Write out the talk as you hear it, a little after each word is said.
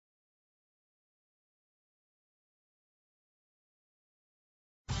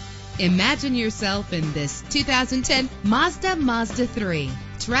Imagine yourself in this 2010 Mazda MAZDA3.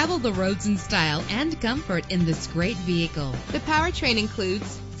 Travel the roads in style and comfort in this great vehicle. The powertrain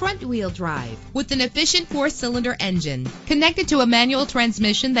includes front-wheel drive with an efficient 4-cylinder engine connected to a manual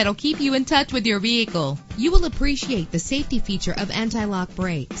transmission that'll keep you in touch with your vehicle. You will appreciate the safety feature of anti-lock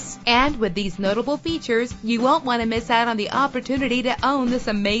brakes. And with these notable features, you won't want to miss out on the opportunity to own this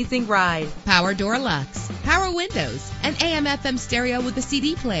amazing ride. Power door locks, power windows, an AM/FM stereo with a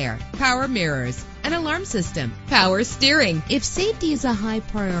CD player, power mirrors, an alarm system, power steering. If safety is a high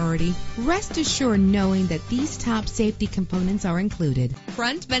priority, rest assured knowing that these top safety components are included: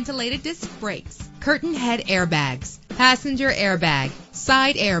 front ventilated disc brakes, curtain head airbags, passenger airbag,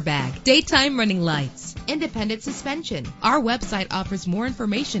 side airbag, daytime running lights, independent suspension. Our website offers more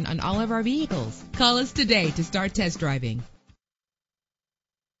information on all of our vehicles. Call us today to start test driving.